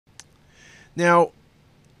Now,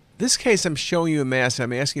 this case, I'm showing you a mass.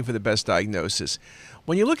 I'm asking for the best diagnosis.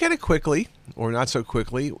 When you look at it quickly, or not so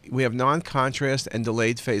quickly, we have non-contrast and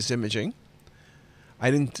delayed phase imaging. I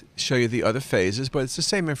didn't show you the other phases, but it's the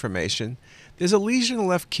same information. There's a lesion in the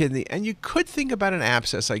left kidney, and you could think about an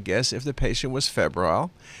abscess, I guess, if the patient was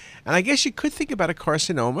febrile. And I guess you could think about a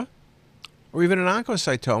carcinoma, or even an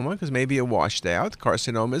oncocytoma, because maybe it washed out.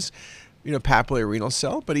 Carcinomas, papillary renal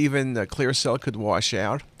cell, but even a clear cell could wash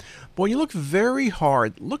out. But when you look very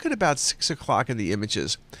hard, look at about 6 o'clock in the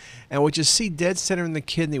images. And what you see dead center in the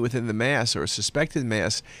kidney within the mass, or a suspected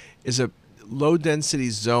mass, is a low density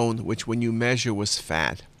zone, which when you measure was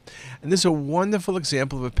fat. And this is a wonderful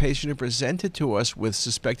example of a patient who presented to us with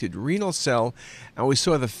suspected renal cell, and we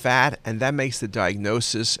saw the fat, and that makes the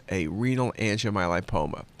diagnosis a renal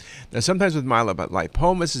angiomyolipoma. Now, sometimes with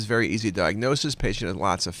myelolipomas, it's very easy diagnosis. Patient has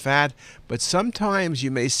lots of fat, but sometimes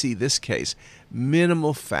you may see this case,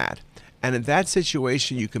 minimal fat. And in that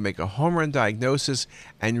situation, you can make a home run diagnosis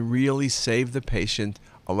and really save the patient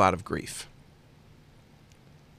a lot of grief.